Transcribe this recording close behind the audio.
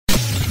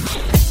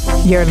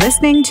You're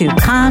listening to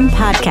Kan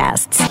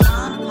Podcasts.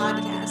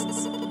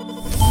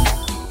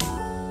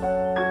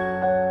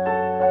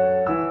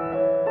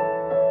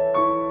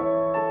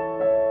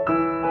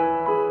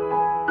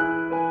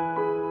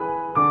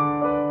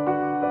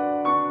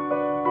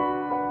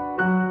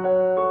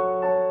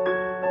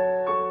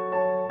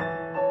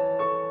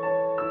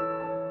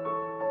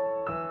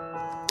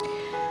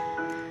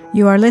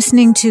 You are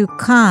listening to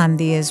Kan,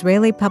 the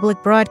Israeli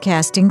Public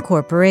Broadcasting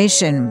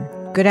Corporation.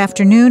 Good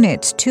afternoon.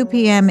 It's 2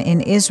 p.m.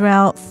 in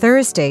Israel,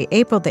 Thursday,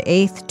 April the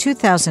 8th,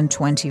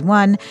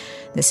 2021.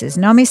 This is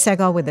Naomi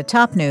Segal with the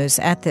top news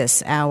at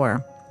this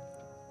hour.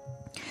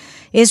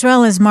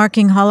 Israel is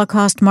marking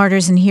Holocaust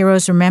Martyrs and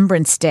Heroes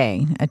Remembrance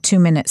Day. A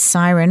 2-minute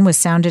siren was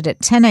sounded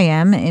at 10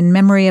 a.m. in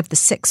memory of the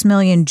 6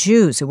 million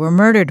Jews who were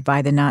murdered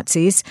by the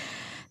Nazis.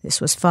 This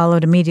was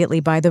followed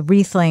immediately by the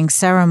wreath-laying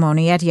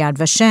ceremony at Yad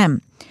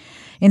Vashem.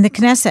 In the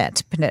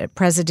Knesset,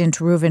 President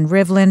Reuven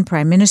Rivlin,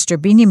 Prime Minister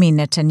Benjamin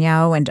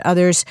Netanyahu, and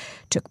others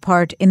took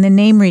part in the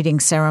name-reading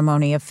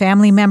ceremony of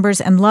family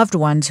members and loved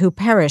ones who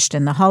perished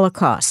in the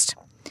Holocaust.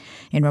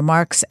 In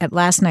remarks at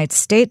last night's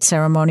state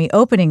ceremony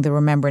opening the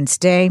Remembrance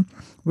Day,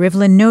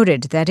 Rivlin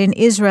noted that in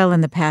Israel in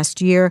the past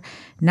year,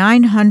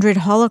 900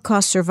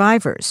 Holocaust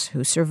survivors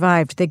who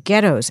survived the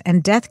ghettos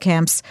and death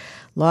camps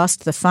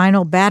lost the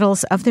final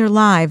battles of their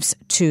lives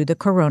to the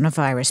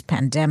coronavirus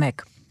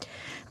pandemic.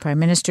 Prime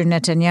Minister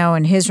Netanyahu,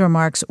 in his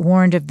remarks,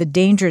 warned of the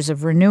dangers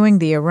of renewing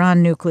the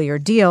Iran nuclear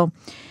deal.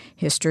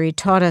 History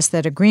taught us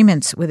that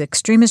agreements with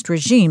extremist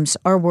regimes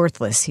are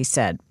worthless, he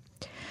said.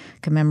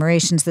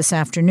 Commemorations this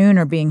afternoon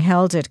are being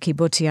held at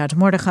Kibbutz Yad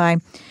Mordechai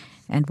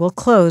and will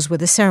close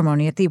with a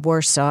ceremony at the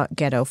Warsaw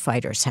Ghetto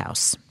Fighters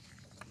House.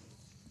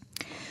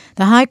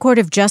 The High Court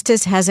of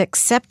Justice has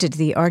accepted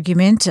the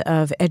argument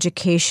of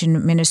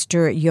Education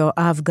Minister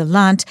Yoav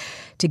Gallant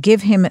to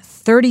give him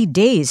 30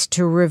 days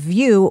to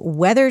review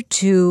whether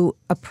to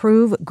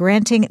approve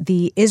granting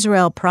the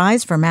Israel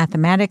Prize for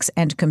Mathematics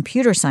and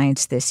Computer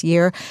Science this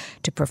year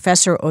to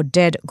Professor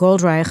Oded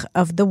Goldreich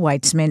of the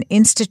Weizmann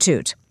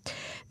Institute.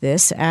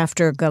 This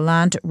after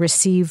Gallant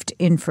received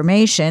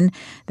information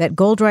that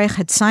Goldreich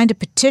had signed a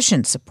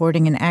petition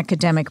supporting an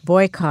academic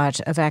boycott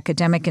of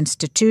academic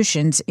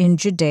institutions in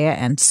Judea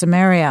and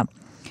Samaria.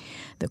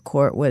 The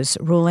court was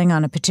ruling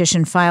on a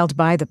petition filed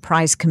by the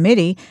prize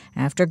committee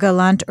after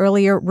Gallant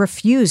earlier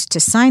refused to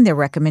sign their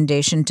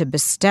recommendation to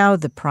bestow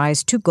the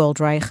prize to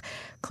Goldreich,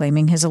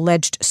 claiming his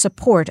alleged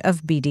support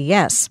of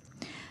BDS.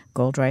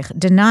 Goldreich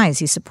denies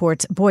he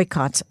supports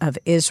boycotts of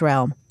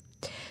Israel.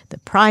 The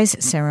prize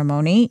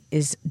ceremony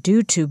is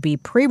due to be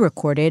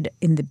pre-recorded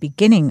in the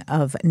beginning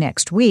of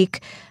next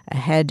week,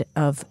 ahead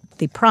of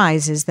the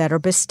prizes that are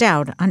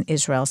bestowed on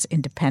Israel's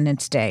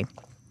Independence Day.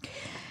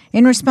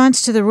 In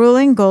response to the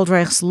ruling,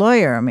 Goldreich's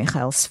lawyer,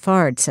 Michael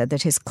Sfard, said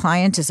that his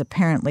client is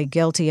apparently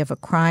guilty of a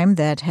crime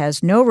that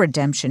has no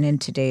redemption in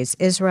today's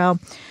Israel,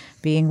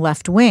 being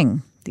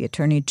left-wing. The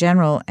Attorney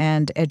General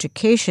and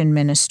Education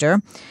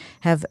Minister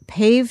have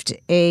paved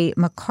a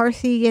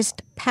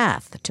McCarthyist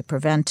path to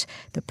prevent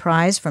the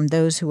prize from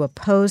those who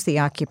oppose the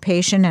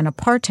occupation and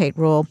apartheid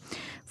rule.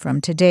 From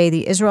today,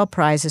 the Israel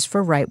Prize is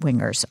for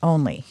right-wingers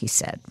only, he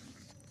said.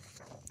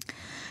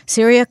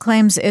 Syria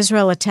claims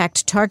Israel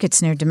attacked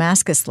targets near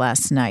Damascus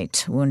last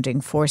night,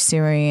 wounding 4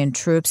 Syrian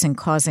troops and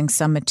causing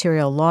some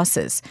material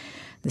losses.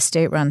 The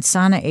state-run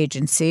Sana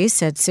agency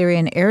said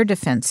Syrian air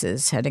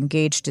defenses had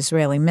engaged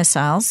Israeli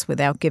missiles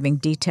without giving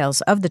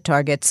details of the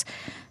targets.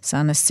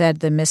 Sana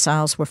said the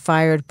missiles were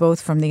fired both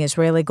from the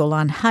Israeli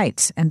Golan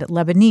Heights and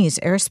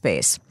Lebanese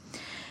airspace.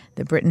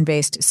 The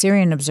Britain-based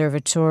Syrian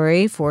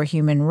Observatory for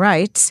Human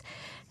Rights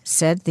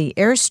said the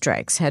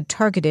airstrikes had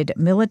targeted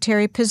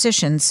military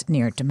positions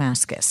near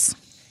Damascus.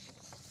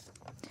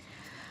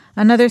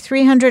 Another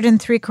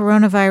 303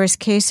 coronavirus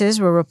cases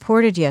were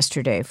reported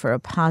yesterday for a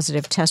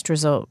positive test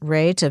result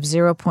rate of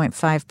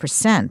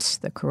 0.5%.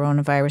 The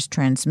coronavirus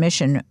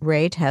transmission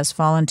rate has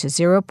fallen to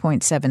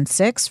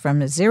 0.76 from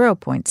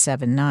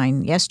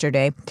 0.79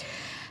 yesterday.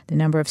 The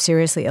number of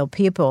seriously ill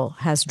people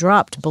has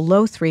dropped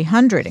below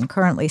 300 and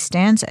currently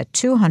stands at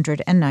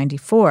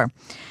 294.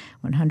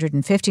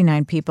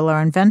 159 people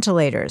are on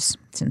ventilators.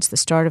 Since the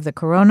start of the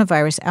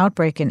coronavirus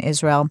outbreak in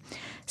Israel,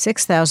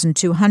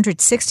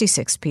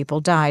 6,266 people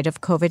died of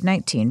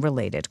COVID-19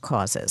 related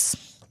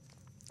causes.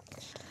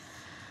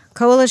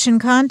 Coalition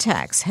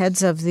contacts,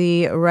 heads of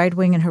the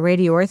right-wing and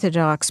Haredi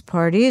Orthodox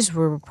parties,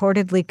 were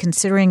reportedly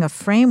considering a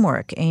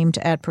framework aimed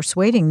at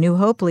persuading New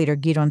Hope leader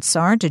Gideon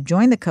Sa'ar to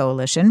join the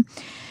coalition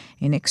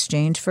in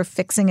exchange for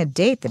fixing a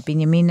date that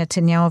Benjamin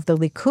Netanyahu of the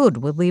Likud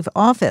would leave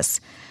office.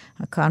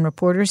 A Kan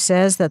reporter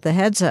says that the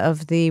heads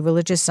of the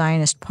religious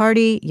Zionist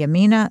Party,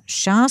 Yamina,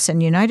 Shas,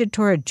 and United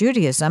Torah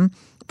Judaism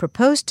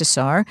proposed to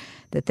Sa'ar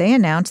that they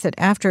announce that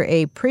after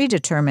a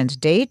predetermined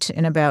date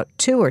in about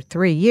 2 or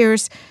 3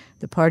 years,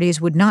 the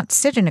parties would not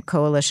sit in a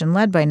coalition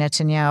led by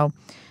Netanyahu.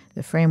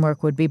 The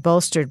framework would be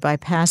bolstered by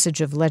passage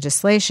of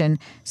legislation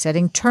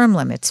setting term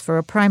limits for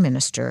a prime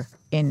minister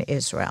in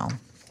Israel.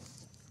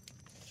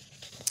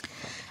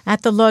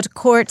 At the Lod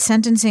court,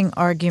 sentencing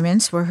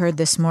arguments were heard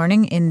this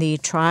morning in the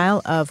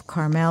trial of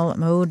Carmel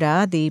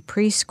Mouda, the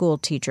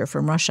preschool teacher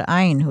from Rosh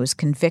Ain who was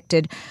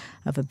convicted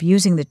of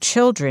abusing the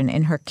children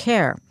in her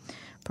care.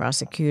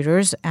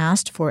 Prosecutors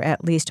asked for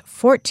at least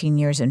 14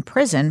 years in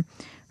prison.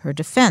 Her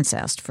defense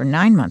asked for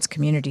 9 months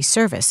community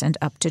service and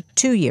up to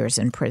 2 years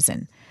in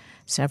prison.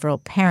 Several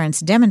parents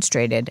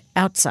demonstrated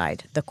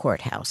outside the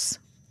courthouse.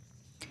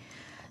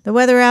 The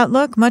weather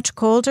outlook, much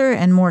colder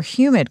and more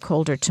humid.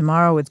 Colder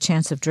tomorrow with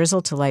chance of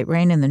drizzle to light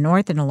rain in the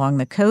north and along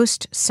the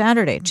coast.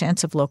 Saturday,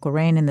 chance of local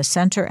rain in the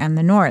center and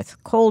the north.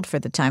 Cold for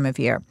the time of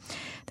year.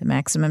 The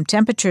maximum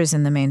temperatures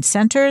in the main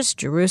centers: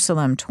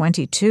 Jerusalem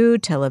 22,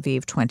 Tel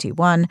Aviv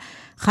 21,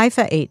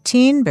 Haifa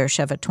 18,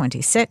 Beersheba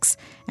 26,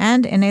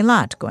 and in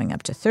Eilat going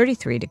up to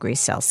 33 degrees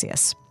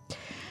Celsius.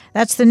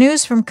 That's the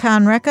news from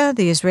Kan Reka,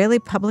 the Israeli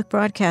Public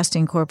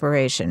Broadcasting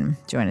Corporation.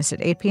 Join us at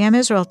 8 p.m.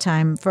 Israel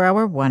time for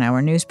our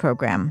one-hour news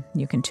program.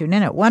 You can tune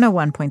in at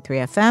 101.3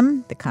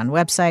 FM, the Kan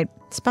website,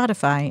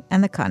 Spotify,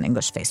 and the Kan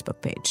English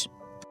Facebook page.